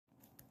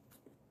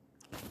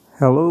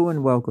Hello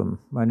and welcome.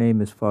 My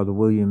name is Father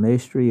William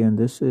Maestri, and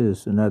this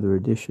is another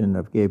edition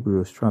of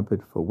Gabriel's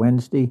Trumpet for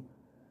Wednesday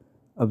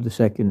of the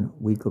second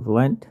week of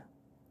Lent,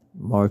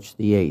 March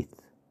the 8th.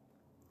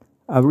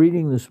 Our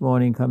reading this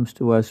morning comes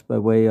to us by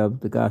way of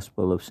the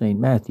Gospel of St.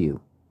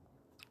 Matthew,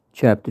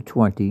 chapter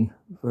 20,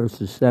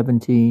 verses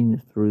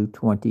 17 through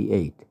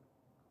 28.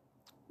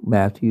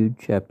 Matthew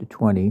chapter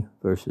 20,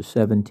 verses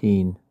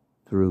 17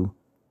 through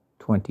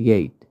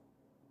 28.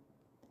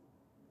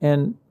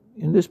 And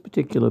in this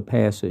particular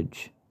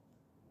passage,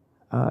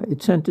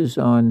 it centers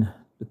on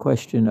the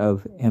question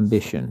of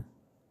ambition.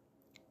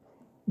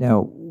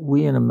 Now,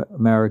 we in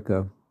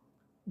America,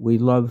 we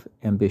love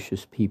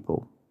ambitious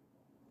people.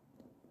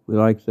 We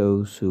like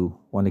those who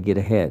want to get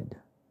ahead,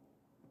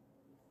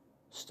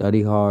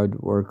 study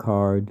hard, work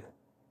hard,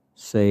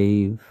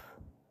 save,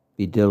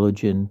 be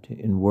diligent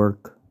in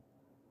work,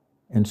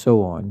 and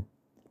so on,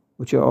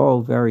 which are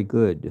all very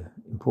good,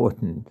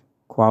 important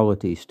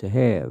qualities to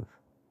have.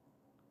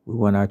 We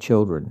want our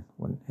children,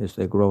 as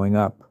they're growing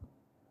up,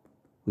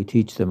 we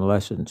teach them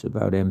lessons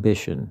about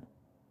ambition,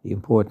 the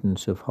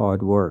importance of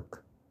hard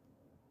work,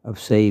 of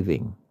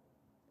saving,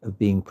 of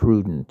being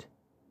prudent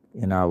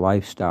in our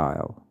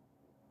lifestyle,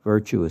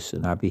 virtuous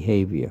in our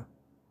behavior.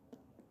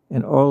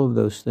 And all of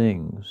those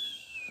things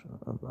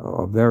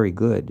are very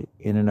good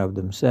in and of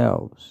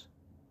themselves.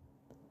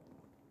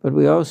 But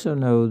we also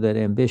know that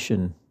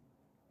ambition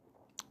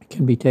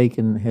can be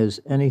taken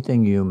as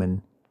anything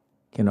human,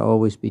 can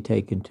always be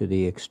taken to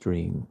the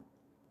extreme.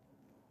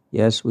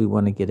 Yes, we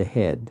want to get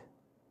ahead,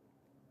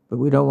 but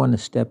we don't want to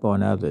step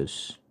on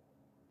others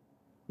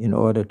in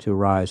order to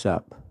rise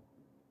up,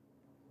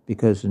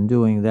 because in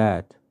doing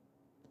that,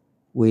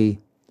 we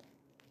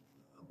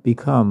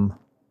become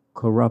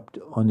corrupt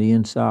on the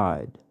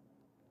inside.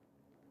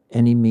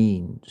 Any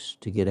means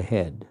to get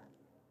ahead,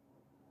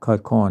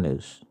 cut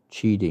corners,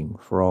 cheating,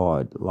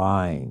 fraud,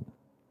 lying,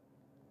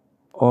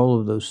 all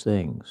of those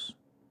things.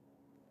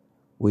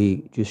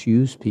 We just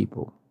use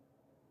people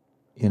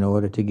in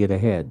order to get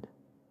ahead.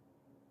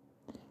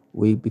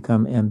 We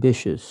become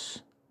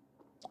ambitious,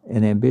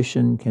 and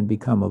ambition can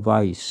become a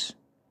vice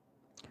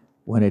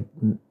when it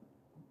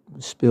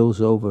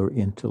spills over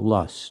into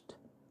lust,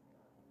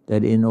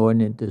 that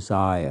inordinate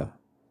desire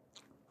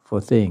for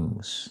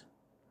things,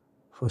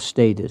 for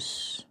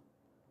status,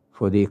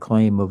 for the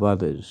acclaim of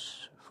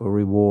others, for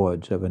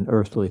rewards of an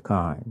earthly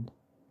kind.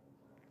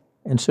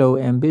 And so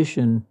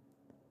ambition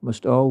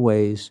must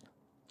always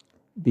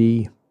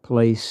be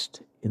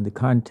placed in the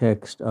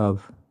context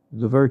of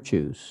the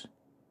virtues,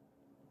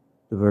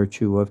 the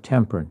virtue of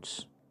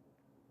temperance,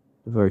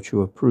 the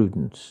virtue of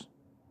prudence,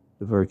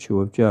 the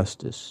virtue of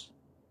justice,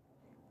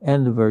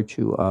 and the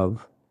virtue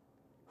of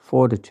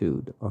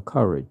fortitude or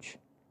courage.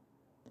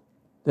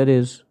 That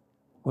is,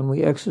 when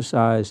we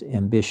exercise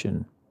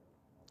ambition,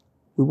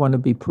 we want to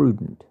be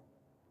prudent.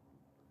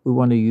 We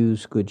want to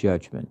use good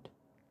judgment.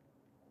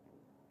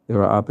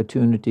 There are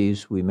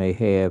opportunities we may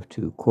have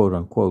to,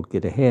 quote-unquote,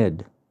 get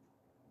ahead,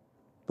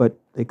 but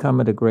they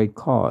come at a great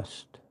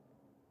cost.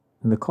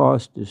 And the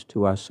cost is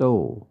to our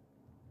soul,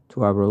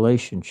 to our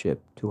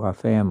relationship, to our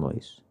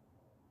families.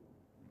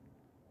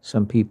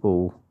 Some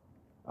people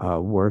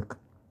work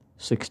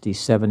 60,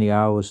 70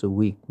 hours a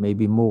week,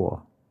 maybe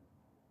more.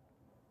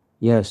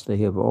 Yes, they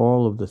have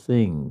all of the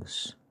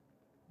things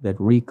that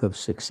reek of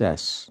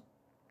success,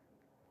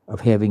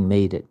 of having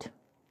made it,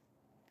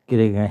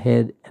 getting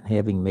ahead and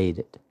having made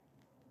it.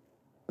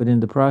 But in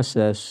the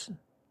process,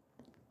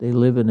 they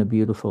live in a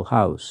beautiful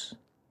house,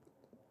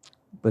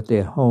 but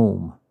their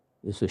home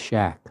is a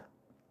shack,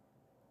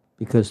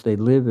 because they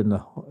live in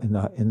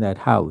that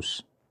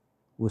house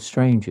with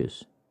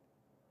strangers.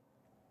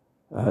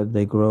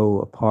 They grow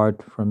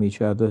apart from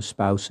each other.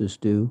 Spouses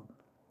do,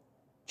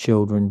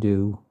 children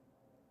do.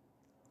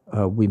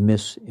 We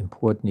miss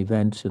important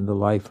events in the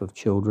life of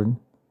children.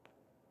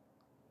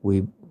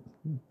 We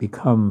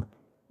become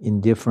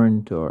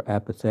indifferent or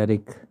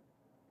apathetic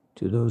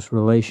to those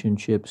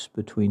relationships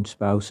between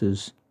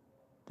spouses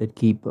that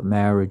keep a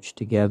marriage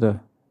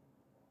together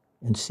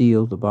and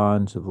seal the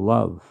bonds of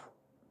love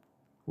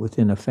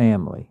within a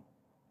family.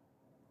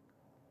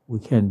 We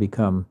can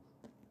become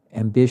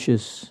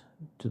ambitious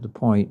to the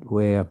point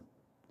where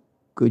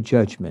good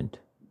judgment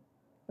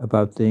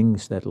about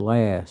things that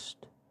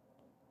last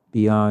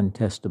beyond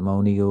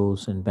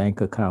testimonials and bank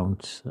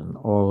accounts and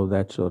all of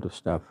that sort of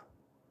stuff.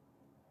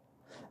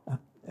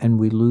 And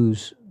we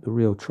lose the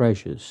real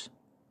treasures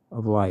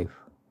of life.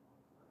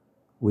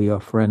 We are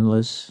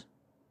friendless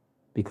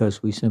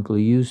because we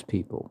simply use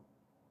people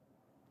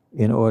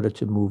in order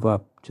to move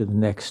up to the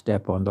next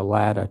step on the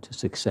ladder to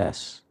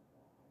success.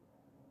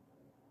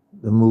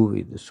 The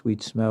movie, The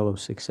Sweet Smell of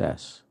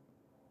Success,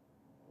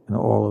 and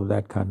all of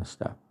that kind of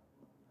stuff.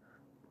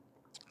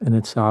 And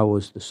it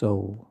sours the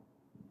soul.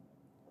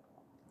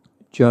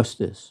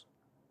 Justice.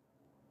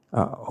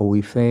 Are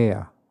we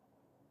fair?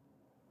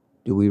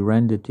 Do we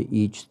render to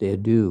each their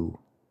due?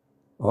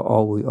 Or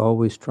are we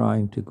always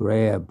trying to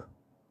grab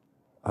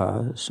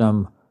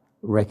some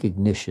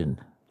recognition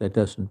that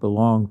doesn't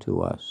belong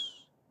to us,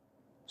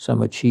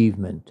 some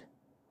achievement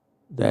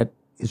that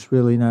is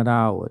really not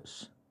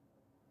ours,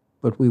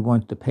 but we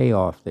want the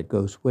payoff that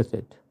goes with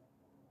it.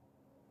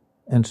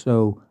 And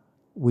so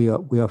we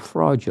are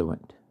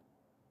fraudulent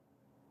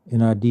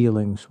in our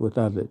dealings with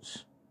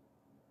others.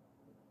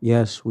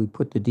 Yes, we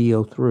put the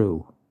deal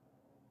through,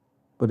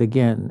 but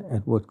again,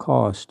 at what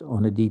cost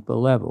on a deeper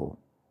level?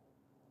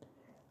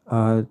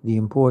 The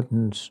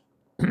importance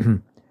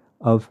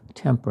of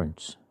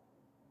temperance.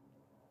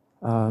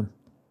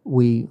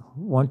 We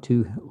want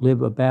to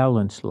live a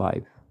balanced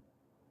life.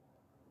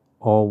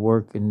 All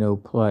work and no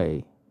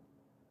play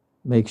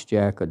makes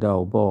Jack a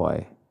dull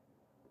boy.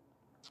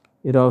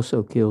 It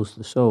also kills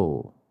the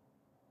soul,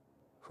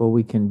 for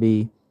we can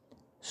be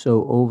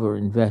so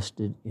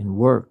over-invested in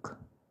work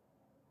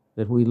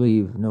that we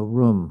leave no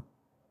room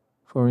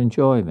for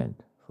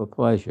enjoyment, for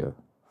pleasure,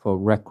 for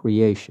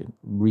recreation,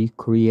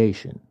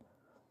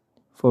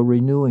 for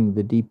renewing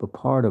the deeper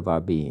part of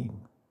our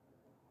being.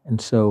 And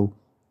so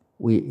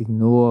we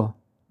ignore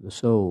the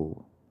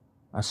soul,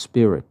 our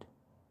spirit,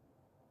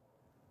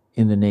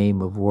 in the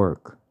name of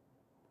work.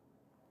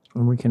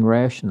 And we can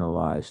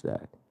rationalize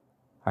that.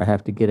 I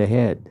have to get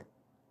ahead.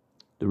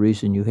 The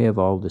reason you have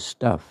all this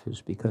stuff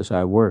is because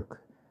I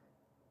work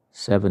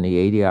 70,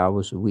 80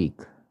 hours a week,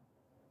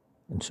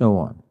 and so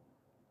on.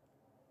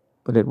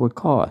 But at what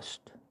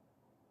cost?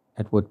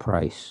 At what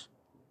price?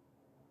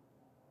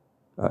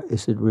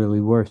 Is it really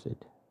worth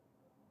it?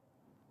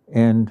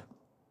 And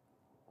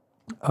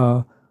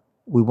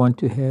we want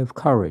to have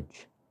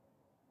courage.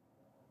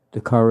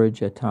 The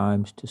courage at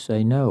times to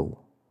say no.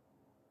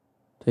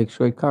 It takes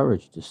great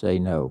courage to say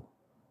no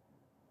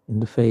in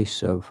the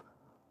face of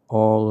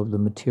all of the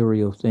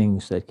material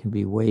things that can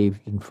be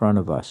waved in front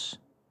of us.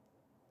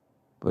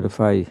 But if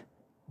I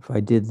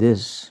did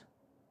this,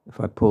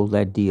 if I pulled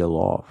that deal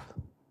off,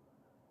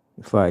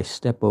 if I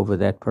step over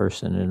that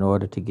person in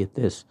order to get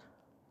this,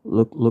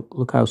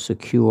 look how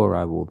secure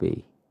I will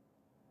be.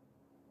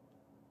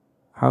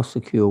 How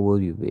secure will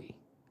you be?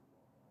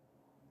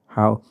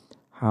 How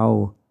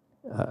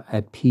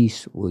at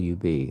peace will you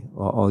be?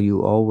 Or are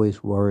you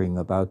always worrying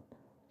about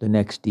the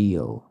next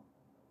deal,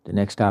 the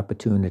next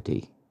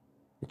opportunity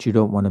that you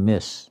don't want to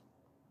miss,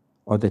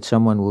 or that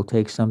someone will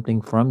take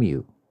something from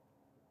you?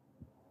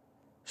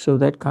 So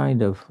that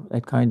kind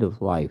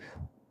of life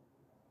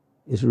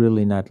is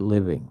really not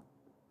living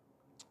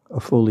a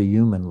fully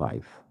human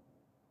life,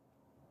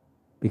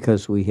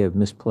 because we have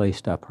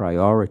misplaced our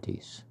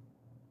priorities.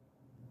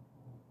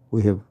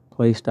 We have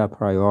placed our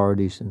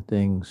priorities in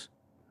things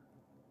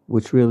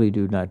which really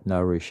do not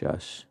nourish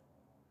us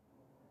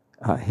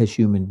as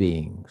human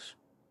beings,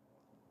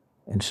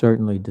 and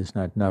certainly does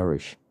not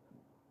nourish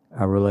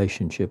our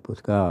relationship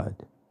with God.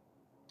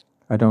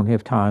 I don't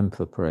have time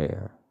for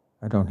prayer.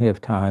 I don't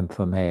have time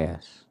for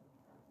Mass.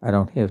 I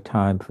don't have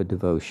time for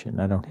devotion.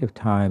 I don't have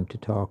time to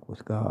talk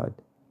with God.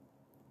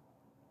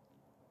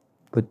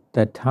 But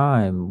that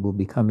time will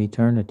become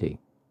eternity.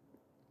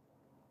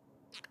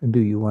 And do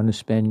you want to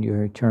spend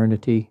your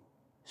eternity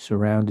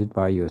surrounded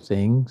by your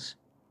things?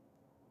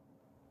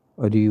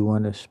 Or do you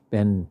want to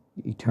spend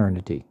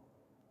eternity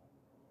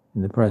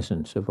in the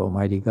presence of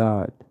Almighty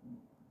God?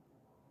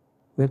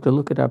 We have to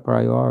look at our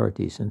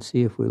priorities and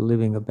see if we're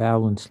living a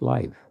balanced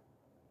life.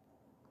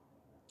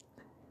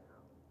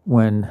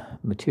 When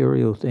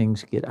material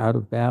things get out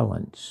of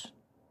balance,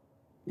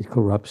 it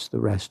corrupts the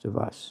rest of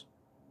us.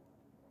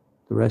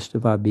 The rest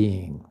of our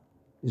being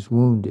is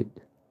wounded,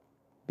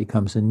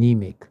 becomes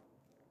anemic,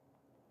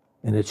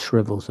 and it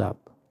shrivels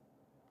up.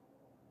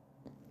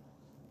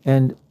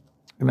 And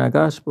in our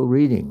gospel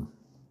reading,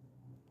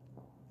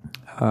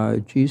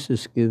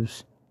 Jesus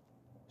gives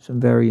some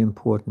very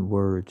important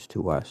words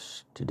to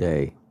us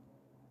today.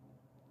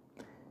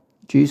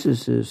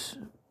 Jesus is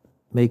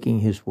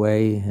making his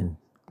way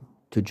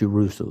to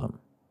Jerusalem.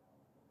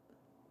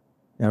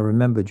 Now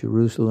remember,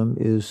 Jerusalem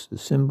is the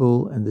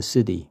symbol and the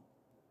city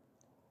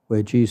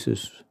where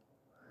Jesus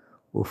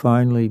will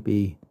finally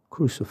be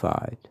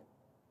crucified.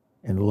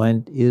 And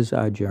Lent is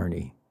our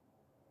journey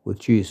with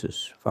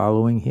Jesus,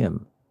 following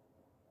him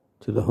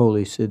to the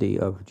holy city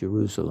of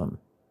Jerusalem,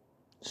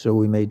 so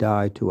we may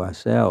die to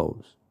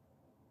ourselves,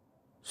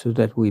 so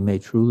that we may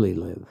truly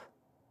live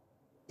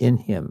in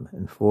him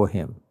and for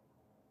him,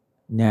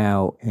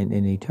 now and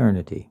in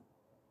eternity.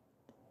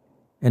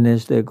 And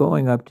as they're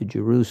going up to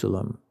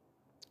Jerusalem,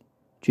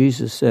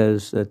 Jesus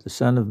says that the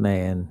Son of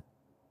Man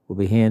will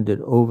be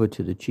handed over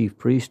to the chief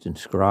priests and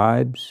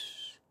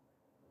scribes,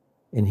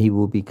 and he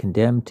will be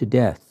condemned to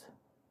death.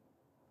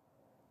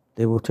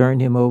 They will turn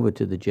him over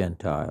to the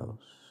Gentiles.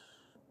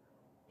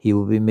 He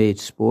will be made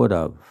sport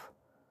of,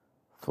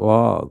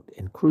 flogged,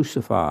 and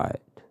crucified.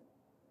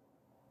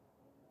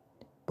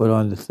 But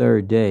on the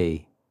third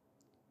day,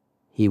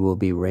 he will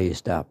be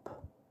raised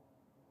up.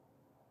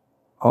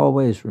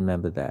 Always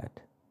remember that.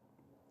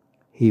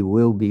 He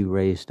will be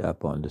raised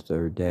up on the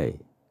third day.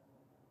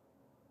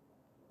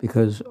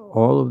 Because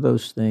all of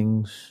those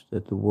things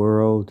that the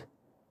world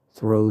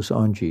throws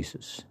on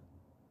Jesus,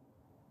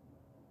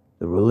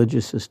 the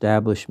religious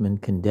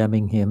establishment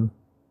condemning him,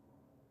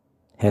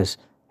 has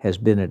has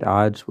been at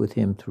odds with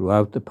him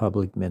throughout the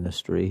public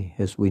ministry,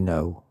 as we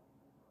know.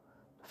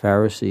 The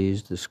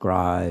Pharisees, the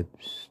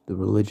scribes, the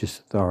religious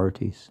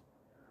authorities.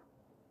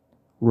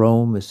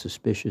 Rome is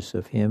suspicious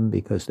of him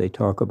because they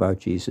talk about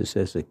Jesus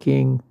as a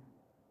king,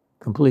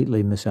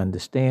 completely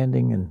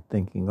misunderstanding and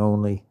thinking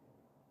only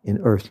in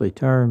earthly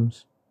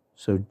terms.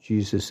 So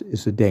Jesus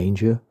is a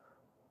danger.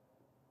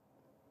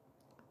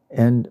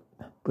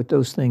 But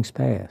those things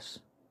pass.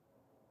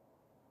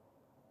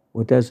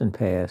 What doesn't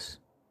pass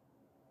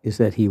is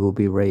that he will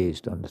be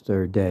raised on the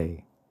third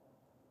day.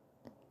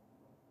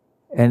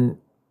 And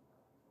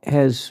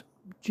as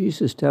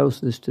Jesus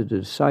tells this to the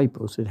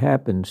disciples, it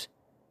happens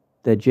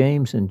that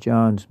James and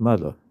John's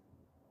mother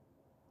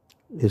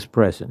is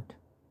present.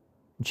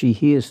 She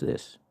hears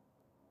this.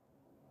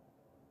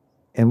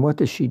 And what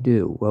does she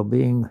do? Well,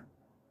 being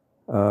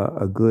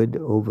a good,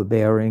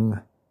 overbearing,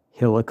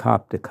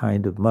 helicopter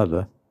kind of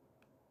mother,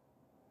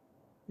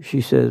 she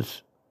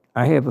says,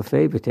 I have a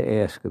favor to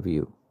ask of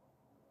you.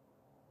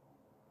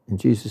 And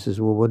Jesus says,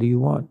 well, what do you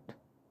want?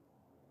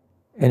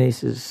 And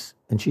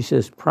she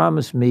says,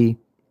 promise me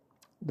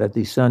that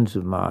these sons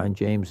of mine,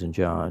 James and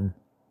John,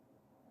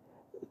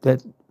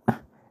 that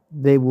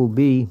they will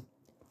be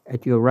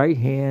at your right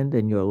hand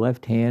and your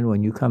left hand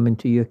when you come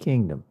into your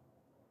kingdom.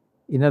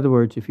 In other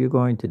words, if you're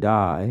going to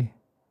die,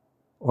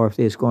 or if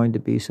there's going to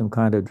be some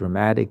kind of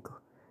dramatic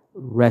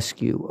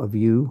rescue of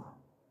you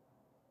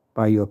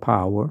by your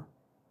power,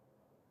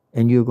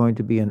 and you're going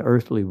to be an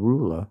earthly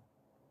ruler,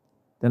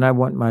 then I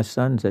want my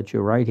sons at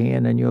your right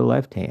hand and your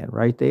left hand,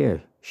 right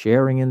there,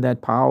 sharing in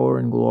that power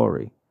and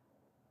glory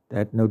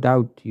that no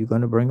doubt you're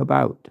going to bring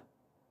about.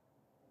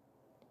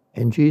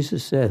 And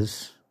Jesus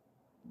says,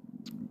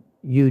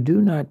 you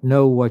do not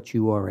know what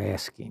you are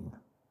asking.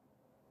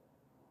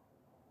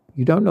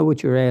 You don't know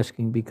what you're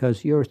asking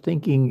because you're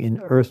thinking in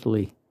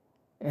earthly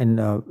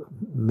and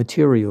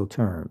material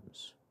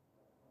terms,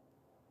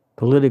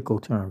 political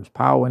terms,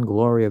 power and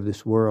glory of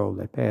this world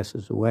that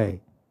passes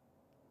away.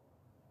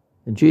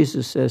 And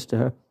Jesus says to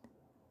her,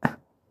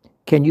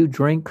 can you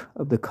drink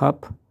of the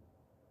cup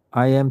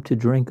I am to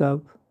drink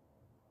of?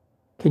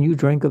 Can you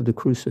drink of the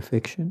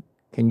crucifixion?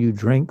 Can you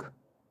drink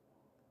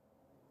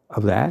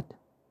of that?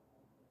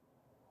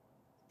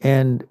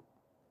 And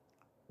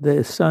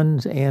the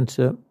sons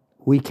answer,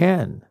 we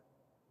can.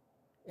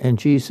 And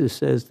Jesus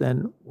says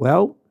then,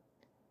 well,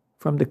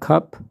 from the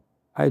cup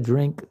I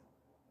drink,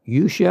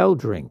 you shall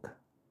drink.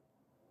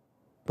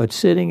 But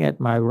sitting at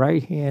my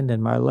right hand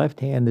and my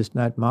left hand is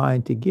not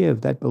mine to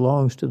give. That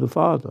belongs to the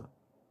Father.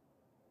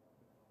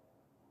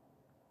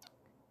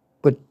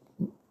 But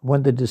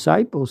when the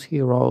disciples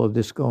hear all of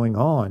this going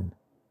on,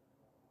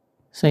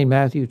 St.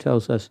 Matthew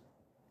tells us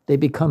they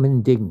become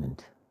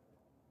indignant.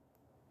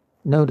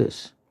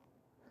 Notice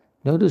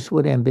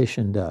what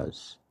ambition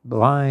does,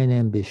 blind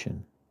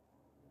ambition.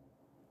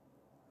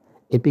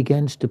 It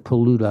begins to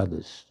pollute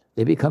others.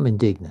 They become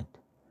indignant.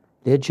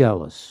 They're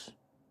jealous.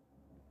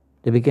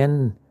 They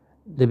begin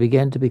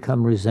to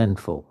become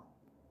resentful.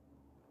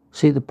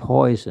 See the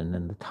poison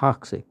and the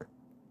toxic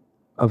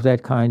of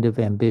that kind of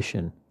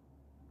ambition.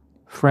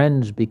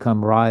 Friends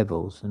become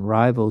rivals, and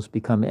rivals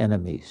become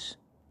enemies.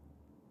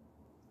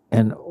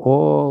 And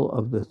all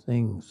of the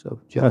things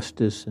of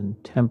justice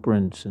and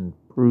temperance and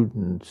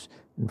prudence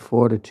and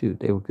fortitude,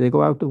 they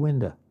go out the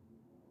window.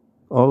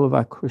 All of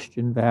our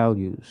Christian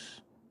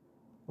values,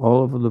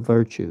 all of the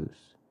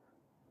virtues.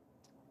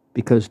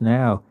 Because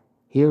now,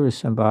 here is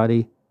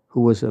somebody who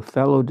was a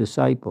fellow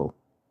disciple.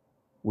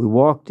 We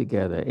walked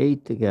together,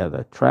 ate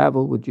together,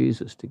 traveled with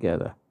Jesus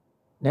together.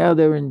 Now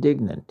they're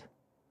indignant.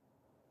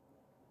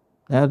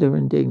 And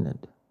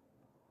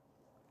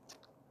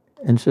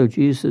so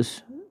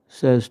Jesus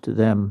says to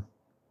them,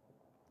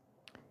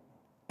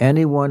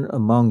 anyone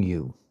among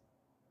you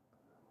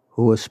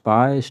who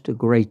aspires to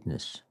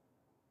greatness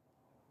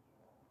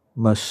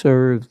must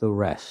serve the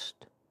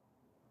rest.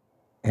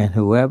 And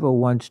whoever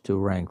wants to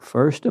rank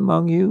first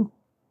among you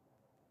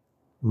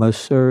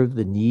must serve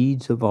the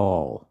needs of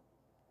all.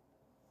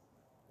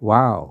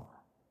 Wow.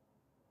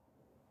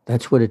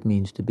 That's what it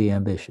means to be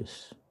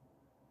ambitious.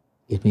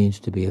 It means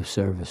to be of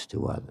service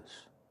to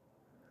others.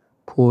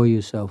 Pour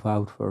yourself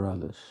out for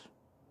others.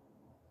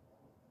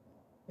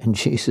 And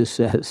Jesus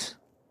says,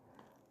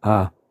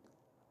 I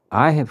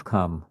have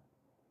come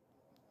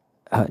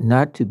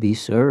not to be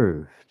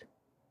served,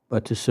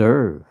 but to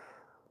serve,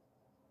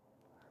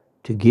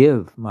 to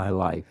give my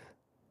life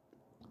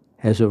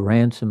as a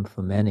ransom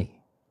for many.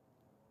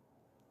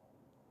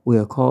 We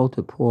are called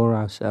to pour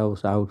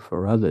ourselves out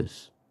for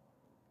others,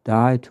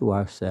 die to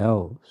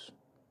ourselves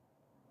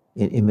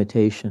in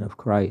imitation of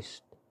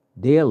Christ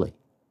daily.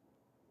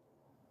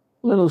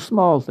 Little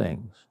small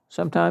things,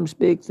 sometimes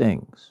big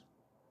things.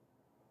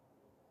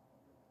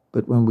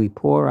 But when we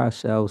pour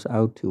ourselves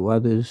out to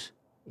others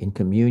in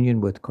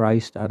communion with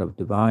Christ out of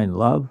divine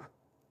love,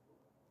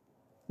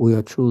 we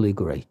are truly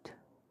great.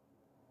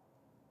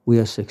 We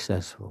are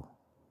successful.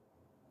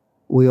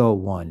 We are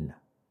one.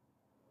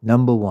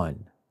 Number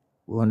one.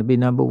 We want to be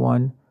number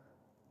one.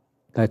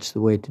 That's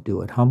the way to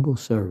do it. Humble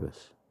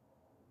service.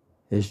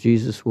 As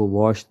Jesus will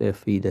wash their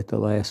feet at the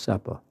Last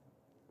Supper,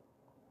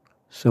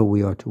 so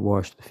we are to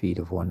wash the feet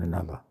of one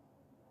another.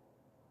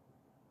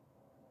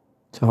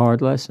 It's a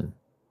hard lesson,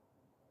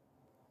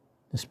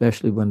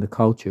 especially when the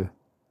culture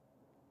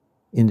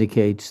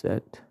indicates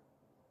that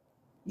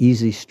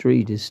easy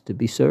street is to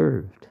be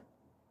served,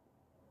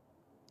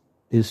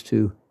 is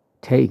to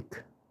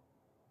take,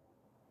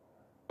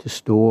 to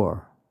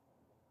store,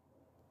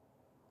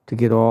 to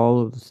get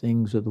all of the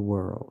things of the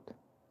world,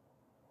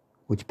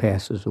 which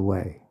passes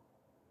away.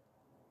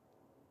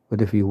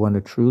 But if you want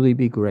to truly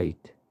be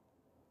great,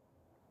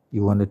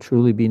 you want to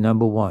truly be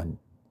number one,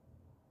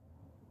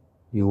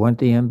 you want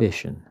the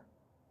ambition,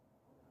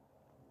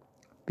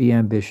 be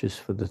ambitious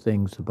for the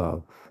things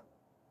above.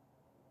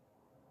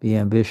 Be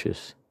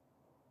ambitious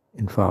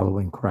in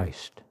following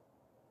Christ.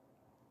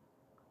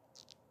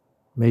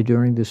 May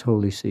during this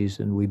holy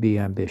season we be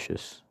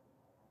ambitious.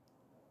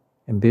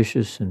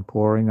 Ambitious in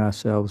pouring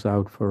ourselves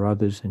out for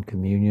others in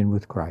communion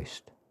with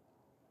Christ.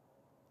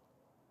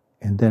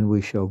 And then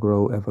we shall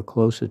grow ever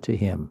closer to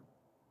Him,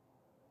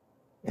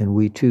 and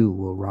we too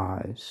will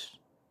rise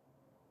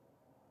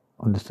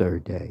on the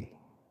third day.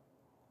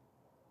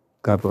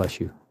 God bless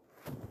you.